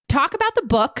 So talk about the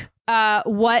book. How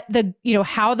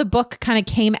the book kind of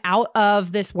came out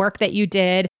of this work that you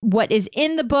did, what is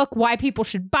in the book, why people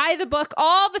should buy the book,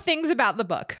 all the things about the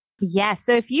book. Yes.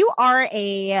 So if you are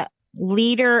a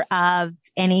leader of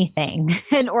anything,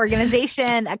 an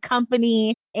organization, a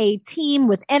company, a team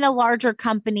within a larger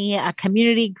company, a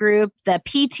community group, the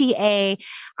PTA,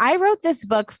 I wrote this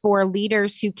book for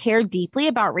leaders who care deeply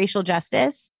about racial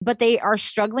justice, but they are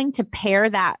struggling to pair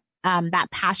that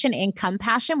passion and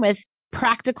compassion with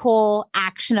practical,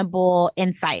 actionable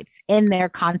insights in their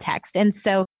context. And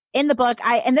so in the book,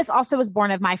 and this also was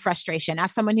born of my frustration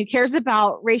as someone who cares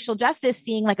about racial justice,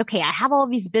 seeing like, okay, I have all of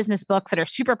these business books that are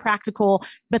super practical,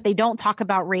 but they don't talk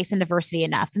about race and diversity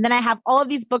enough. And then I have all of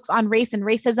these books on race and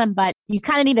racism, but you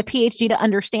kind of need a PhD to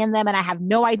understand them. And I have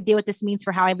no idea what this means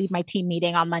for how I lead my team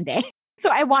meeting on Monday. So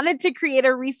I wanted to create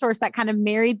a resource that kind of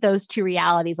married those two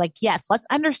realities. Like, yes, let's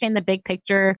understand the big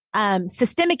picture,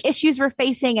 systemic issues we're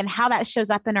facing and how that shows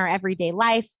up in our everyday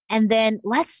life. And then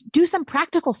let's do some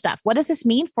practical stuff. What does this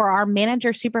mean for our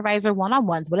manager supervisor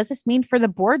one-on-ones? What does this mean for the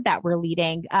board that we're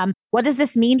leading? What does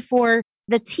this mean for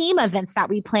the team events that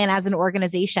we plan as an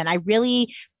organization? I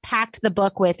really packed the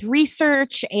book with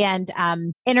research and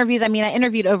interviews. I mean, I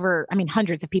interviewed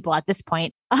hundreds of people at this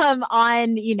point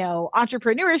on,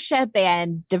 entrepreneurship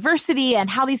and diversity and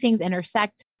how these things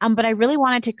intersect. But I really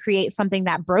wanted to create something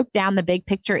that broke down the big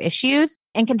picture issues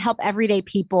and can help everyday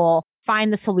people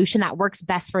find the solution that works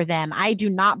best for them. I do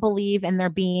not believe in there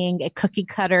being a cookie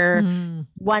cutter,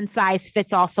 one size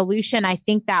fits all solution. I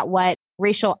think that what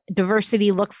racial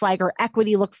diversity looks like or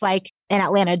equity looks like in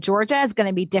Atlanta, Georgia is going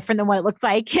to be different than what it looks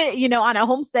like, on a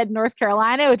Homestead, North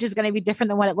Carolina, which is going to be different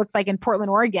than what it looks like in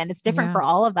Portland, Oregon. It's different for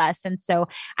all of us. And so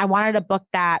I wanted a book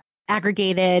that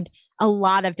aggregated a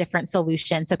lot of different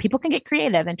solutions so people can get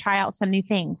creative and try out some new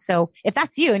things. So if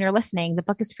that's you and you're listening, the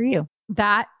book is for you.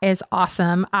 That is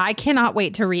awesome. I cannot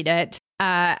wait to read it.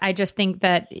 I just think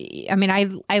that,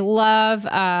 I love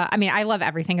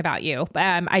everything about you.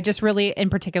 I just really, in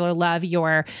particular, love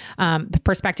your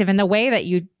perspective and the way that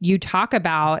you talk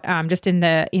about just in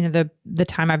the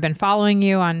time I've been following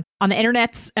you on the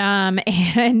internets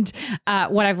and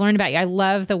what I've learned about you. I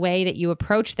love the way that you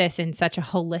approach this in such a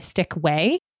holistic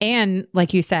way. And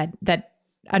like you said, that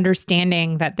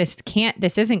understanding that this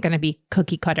isn't going to be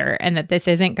cookie cutter and that this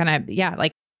isn't going to,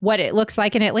 like what it looks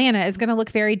like in Atlanta is going to look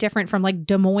very different from like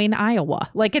Des Moines, Iowa.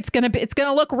 Like it's going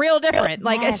to look real different.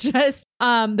 Like It's just,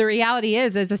 the reality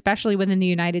is especially within the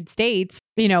United States,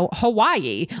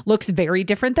 Hawaii looks very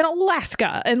different than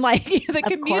Alaska and like the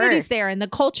communities there and the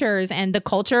cultures and the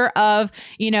culture of,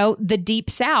 the deep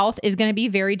South is going to be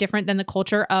very different than the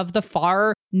culture of the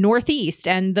far Northeast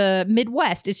and the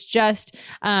Midwest. It's just,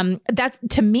 that's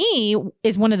to me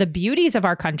is one of the beauties of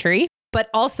our country. But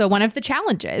also one of the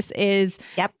challenges is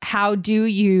how do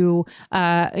you,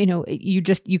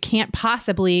 you can't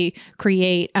possibly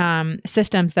create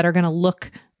systems that are going to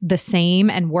look the same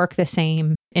and work the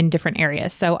same in different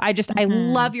areas. So I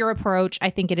love your approach.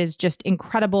 I think it is just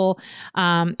incredible.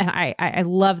 And I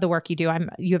love the work you do.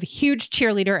 You have a huge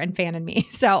cheerleader and fan in me.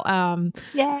 So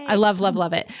I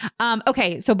love it.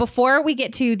 Okay. So before we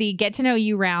get to the get to know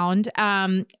you round,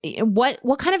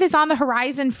 what kind of is on the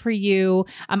horizon for you?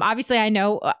 Obviously I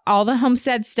know all the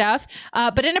homestead stuff,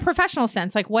 but in a professional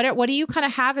sense, like what do you kind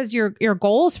of have as your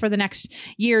goals for the next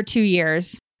year, 2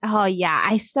 years? Oh yeah.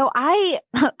 I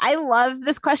love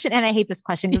this question and I hate this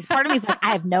question because part of me is like,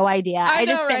 I have no idea. I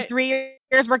just spent 3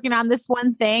 years working on this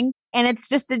one thing and it's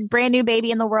just a brand new baby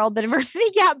in the world, the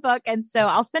Diversity Gap book. And so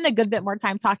I'll spend a good bit more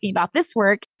time talking about this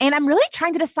work. And I'm really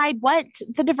trying to decide what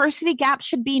the Diversity Gap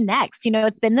should be next.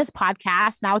 It's been this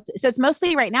podcast now. It's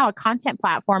mostly right now a content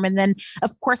platform. And then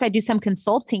of course I do some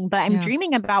consulting, but I'm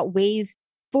dreaming about ways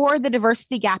for the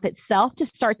Diversity Gap itself to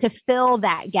start to fill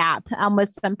that gap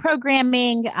with some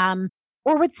programming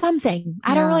or with something.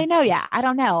 I don't really know yet. I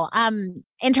don't know.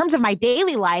 In terms of my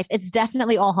daily life, it's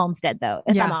definitely all homestead though,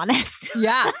 if I'm honest.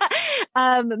 Yeah.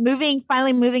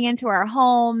 Finally moving into our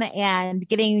home and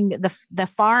getting the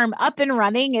farm up and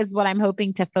running is what I'm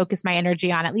hoping to focus my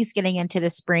energy on, at least getting into the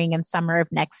spring and summer of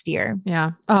next year.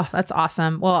 Yeah. Oh, that's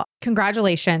awesome. Well,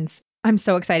 congratulations. I'm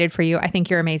so excited for you. I think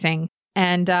you're amazing.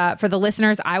 And for the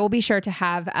listeners, I will be sure to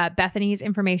have Bethany's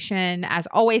information, as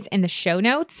always, in the show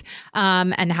notes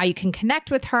and how you can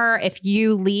connect with her. If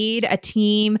you lead a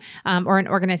team or an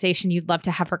organization, you'd love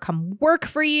to have her come work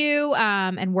for you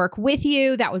and work with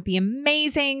you. That would be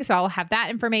amazing. So I'll have that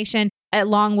information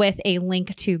along with a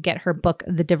link to get her book,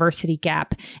 The Diversity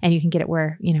Gap. And you can get it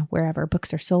wherever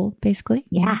books are sold, basically.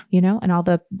 Yeah. In all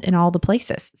the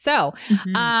places. So,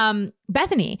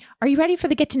 Bethany, are you ready for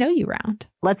the get to know you round?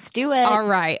 Let's do it. All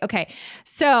right. Okay.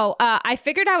 So I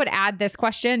figured I would add this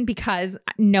question because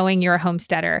knowing you're a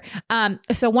homesteader.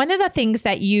 So one of the things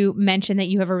that you mentioned that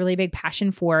you have a really big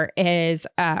passion for is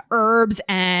herbs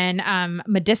and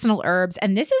medicinal herbs.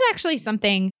 And this is actually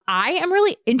something I am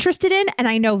really interested in and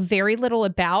I know very little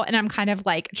about. And I'm kind of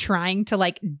like trying to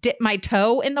like dip my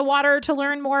toe in the water to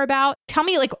learn more about. Tell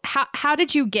me, like, how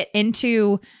did you get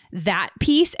into that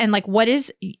piece? And like, what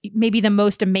is maybe the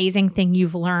most amazing thing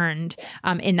you've learned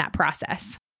in that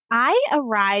process? I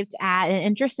arrived at an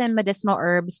interest in medicinal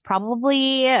herbs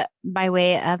probably by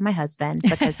way of my husband,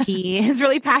 because he is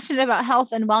really passionate about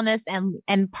health and wellness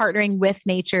and partnering with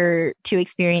nature to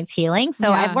experience healing.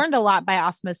 So I've learned a lot by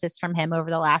osmosis from him over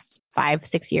the last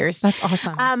 5-6 years. That's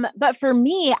awesome. But for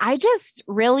me, I just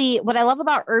really, what I love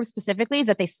about herbs specifically is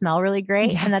that they smell really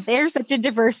great and that there's such a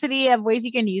diversity of ways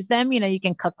you can use them. You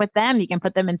can cook with them, you can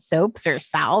put them in soaps or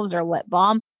salves or lip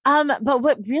balm. But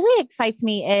what really excites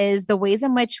me is the ways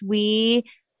in which we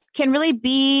can really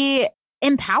be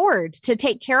empowered to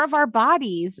take care of our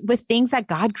bodies with things that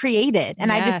God created.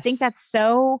 And I just think that's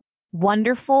so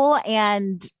wonderful.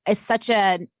 And it's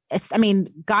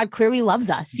God clearly loves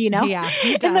us, in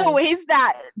the ways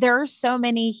that there are so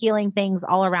many healing things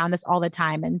all around us all the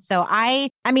time. And so I'm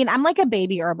like a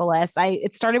baby herbalist.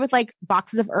 It started with like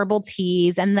boxes of herbal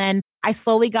teas, and then I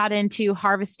slowly got into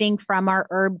harvesting from our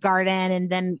herb garden, and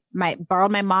then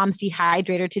borrowed my mom's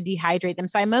dehydrator to dehydrate them.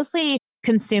 So I mostly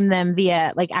consume them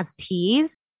via like as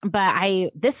teas.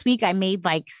 But this week I made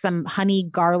like some honey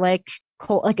and garlic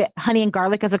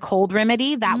as a cold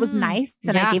remedy. That was nice.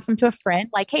 And I gave some to a friend,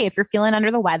 like, hey, if you're feeling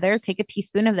under the weather, take a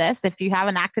teaspoon of this. If you have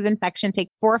an active infection, take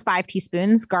 4 or 5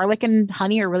 teaspoons. Garlic and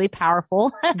honey are really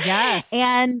powerful. Yes.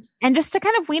 and just to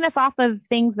kind of wean us off of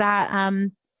things that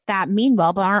that mean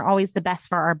well, but aren't always the best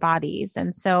for our bodies.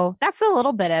 And so that's a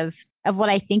little bit of what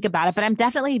I think about it. But I'm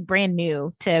definitely brand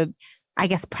new to, I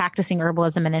guess, practicing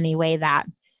herbalism in any way that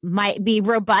might be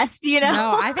robust, you know?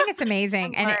 No, I think it's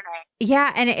amazing. And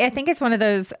I think it's one of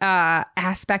those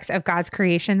aspects of God's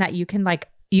creation that you can like,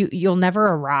 you'll never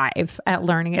arrive at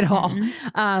learning it all.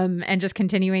 And just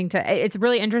continuing to, it's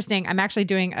really interesting. I'm actually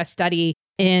doing a study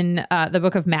in the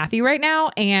book of Matthew right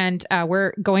now. And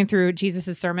we're going through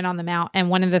Jesus's Sermon on the Mount. And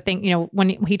one of the things, when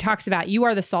he talks about, you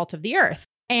are the salt of the earth.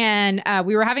 And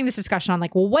we were having this discussion on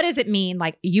like, well, what does it mean?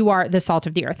 Like you are the salt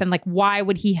of the earth. And like, why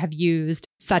would he have used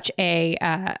such a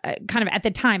kind of at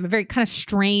the time, a very kind of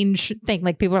strange thing?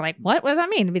 Like people were like, what does that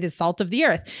mean to be the salt of the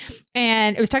earth?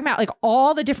 And it was talking about like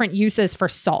all the different uses for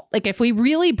salt. Like if we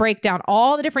really break down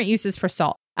all the different uses for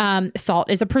salt,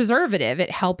 salt is a preservative.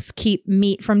 It helps keep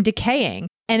meat from decaying.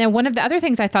 And then one of the other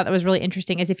things I thought that was really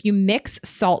interesting is if you mix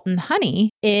salt and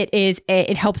honey,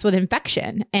 it helps with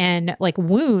infection and like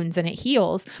wounds, and it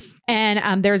heals.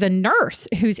 And there's a nurse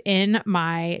who's in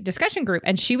my discussion group,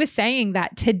 and she was saying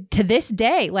that to this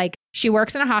day, like she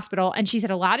works in a hospital, and she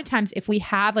said a lot of times if we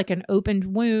have like an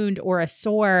opened wound or a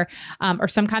sore or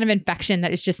some kind of infection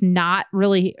that is just not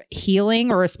really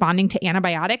healing or responding to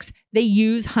antibiotics, they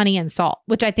use honey and salt,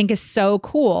 which I think is so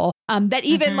cool. That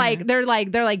even like they're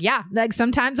like, yeah, like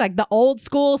sometimes like the old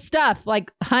school stuff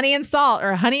like honey and salt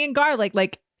or honey and garlic,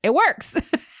 like it works.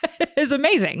 It's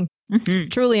amazing.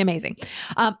 Truly amazing.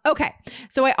 Okay.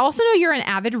 So I also know you're an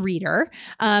avid reader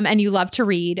and you love to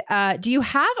read. Do you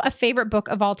have a favorite book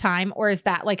of all time, or is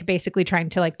that like basically trying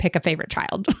to like pick a favorite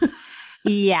child?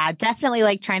 Yeah, definitely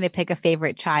like trying to pick a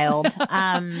favorite child.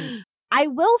 I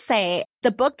will say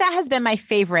the book that has been my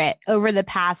favorite over the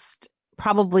past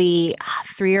probably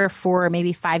 3 or 4,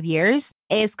 maybe 5 years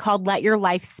is called Let Your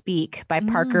Life Speak by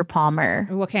Parker Palmer.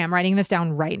 Okay. I'm writing this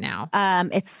down right now.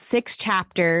 It's 6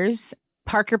 chapters.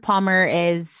 Parker Palmer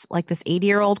is like this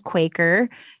 80-year-old Quaker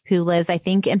who lives, I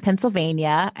think, in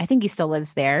Pennsylvania. I think he still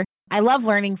lives there. I love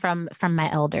learning from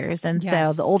my elders. And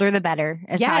so the older, the better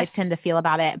is how I tend to feel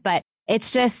about it. But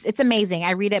it's amazing.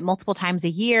 I read it multiple times a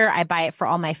year. I buy it for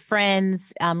all my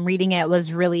friends. Reading it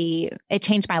it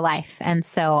changed my life. And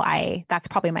so that's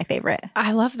probably my favorite.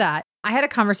 I love that. I had a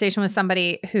conversation with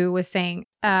somebody who was saying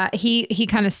he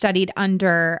kind of studied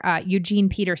under Eugene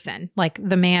Peterson, like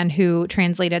the man who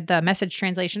translated the Message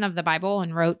translation of the Bible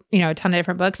and wrote, a ton of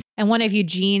different books. And one of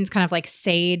Eugene's kind of like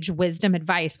sage wisdom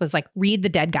advice was like, read the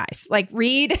dead guys, like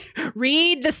read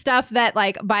the stuff that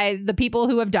like by the people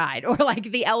who have died or like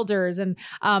the elders. And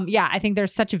I think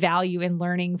there's such value in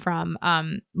learning from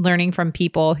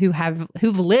people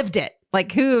who've lived it,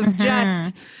 like who've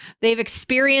just, they've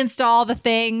experienced all the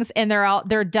things and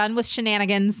they're done with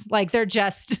shenanigans. Like they're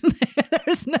just,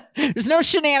 there's no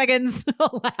shenanigans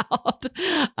allowed.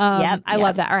 I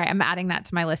love that. All right. I'm adding that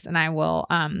to my list and I will,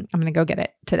 I'm going to go get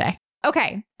it today.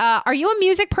 Okay. Are you a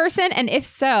music person? And if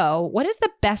so, what is the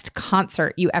best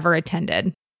concert you ever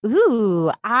attended?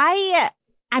 Ooh, I'm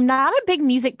not a big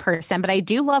music person, but I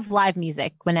do love live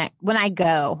music when I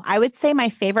go. I would say my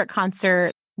favorite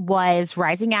concert was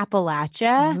Rising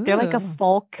Appalachia. Ooh. They're like a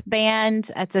folk band.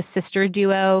 It's a sister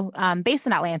duo based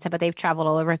in Atlanta, but they've traveled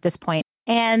all over at this point.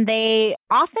 And they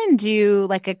often do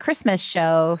like a Christmas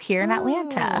show here in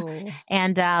Atlanta.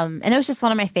 And it was just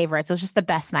one of my favorites. It was just the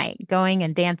best night, going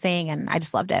and dancing, and I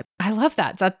just loved it. I love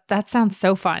that. That sounds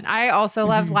so fun. I also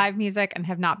love live music and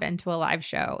have not been to a live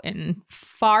show in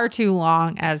far too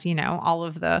long, as all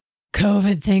of the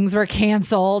COVID things were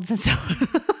canceled.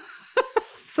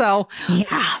 So So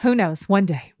who knows? One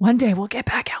day we'll get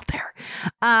back out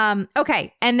there.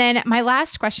 Okay. And then my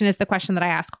last question is the question that I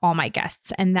ask all my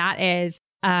guests. And that is,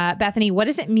 Bethany, what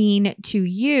does it mean to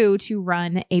you to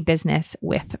run a business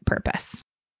with purpose?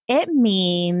 It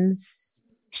means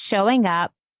showing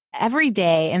up every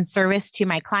day in service to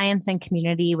my clients and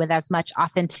community with as much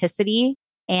authenticity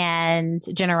and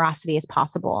generosity as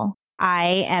possible.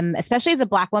 I am, especially as a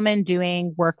Black woman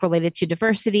doing work related to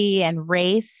diversity and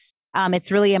race,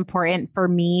 it's really important for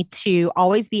me to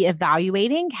always be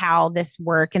evaluating how this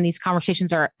work and these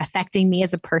conversations are affecting me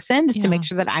as a person, just to make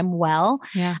sure that I'm well.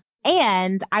 Yeah.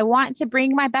 And I want to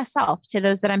bring my best self to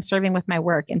those that I'm serving with my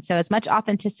work. And so as much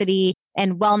authenticity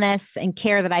and wellness and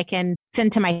care that I can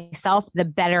send to myself, the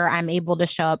better I'm able to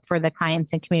show up for the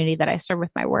clients and community that I serve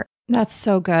with my work. That's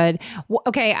so good.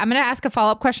 Okay, I'm going to ask a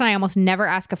follow-up question. I almost never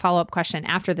ask a follow-up question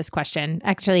after this question.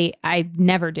 Actually, I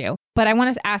never do. But I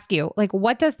want to ask you, like,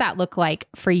 what does that look like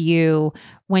for you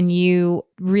when you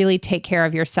really take care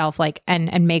of yourself, like,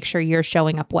 and make sure you're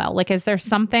showing up well? Like, is there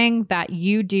something that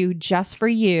you do just for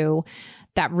you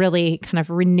that really kind of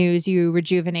renews you,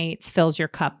 rejuvenates, fills your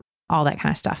cup, all that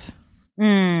kind of stuff?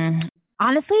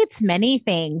 Honestly, it's many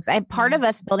things. Part of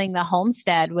us building the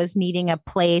homestead was needing a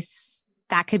place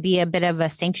that could be a bit of a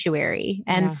sanctuary.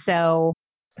 And so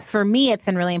for me, it's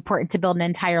been really important to build an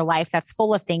entire life that's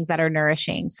full of things that are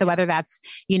nourishing. So whether that's,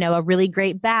 a really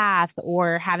great bath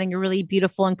or having a really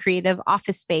beautiful and creative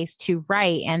office space to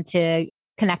write and to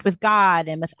connect with God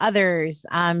and with others,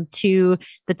 to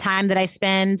the time that I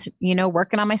spend,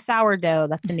 working on my sourdough.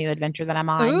 That's a new adventure that I'm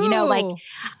on. Ooh.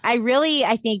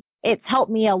 I think it's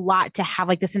helped me a lot to have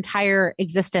this entire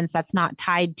existence that's not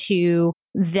tied to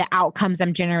the outcomes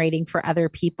I'm generating for other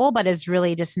people, but is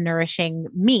really just nourishing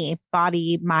me,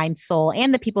 body, mind, soul,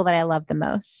 and the people that I love the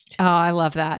most. Oh, I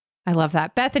love that. I love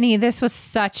that. Bethany, this was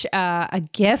such a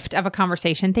gift of a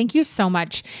conversation. Thank you so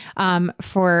much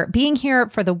for being here,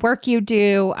 for the work you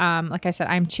do. Like I said,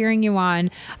 I'm cheering you on.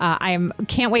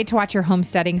 Can't wait to watch your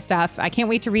homesteading stuff. I can't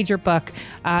wait to read your book.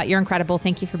 You're incredible.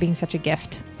 Thank you for being such a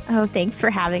gift. Oh, thanks for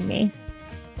having me.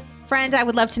 Friend, I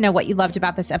would love to know what you loved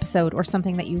about this episode or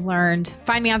something that you learned.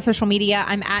 Find me on social media.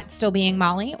 I'm at Still Being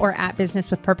Molly or at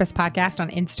Business with Purpose Podcast on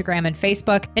Instagram and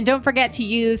Facebook. And don't forget to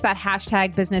use that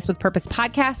hashtag Business with Purpose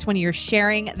Podcast when you're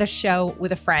sharing the show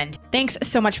with a friend. Thanks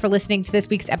so much for listening to this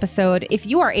week's episode. If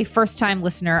you are a first-time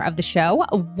listener of the show,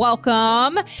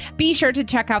 welcome. Be sure to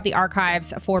check out the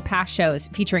archives for past shows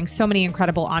featuring so many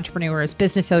incredible entrepreneurs,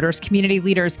 business owners, community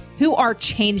leaders who are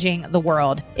changing the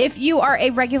world. If you are a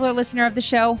regular listener of the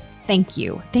show, thank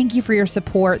you. Thank you for your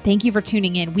support. Thank you for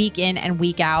tuning in and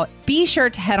week out. Be sure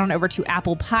to head on over to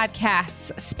Apple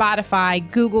Podcasts, Spotify,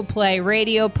 Google Play,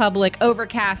 Radio Public,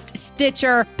 Overcast,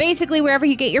 Stitcher, basically wherever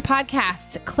you get your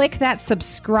podcasts. Click that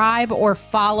subscribe or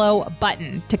follow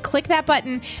button. To click that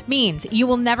button means you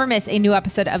will never miss a new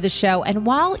episode of the show. And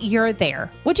while you're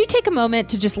there, would you take a moment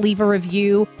to just leave a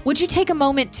review? Would you take a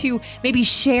moment to maybe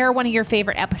share one of your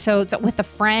favorite episodes with a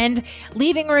friend?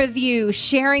 Leaving a review,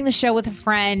 sharing the show with a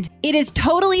friend. It is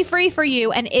totally free for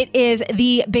you, and it is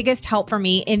the biggest help for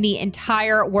me in the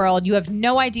entire world. You have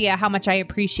no idea how much I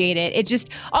appreciate it. It just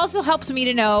also helps me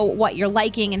to know what you're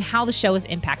liking and how the show is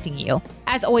impacting you.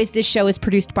 As always, this show is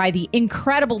produced by the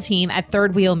incredible team at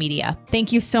Third Wheel Media.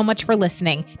 Thank you so much for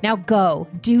listening. Now go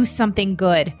do something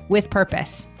good with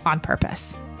purpose, on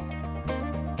purpose.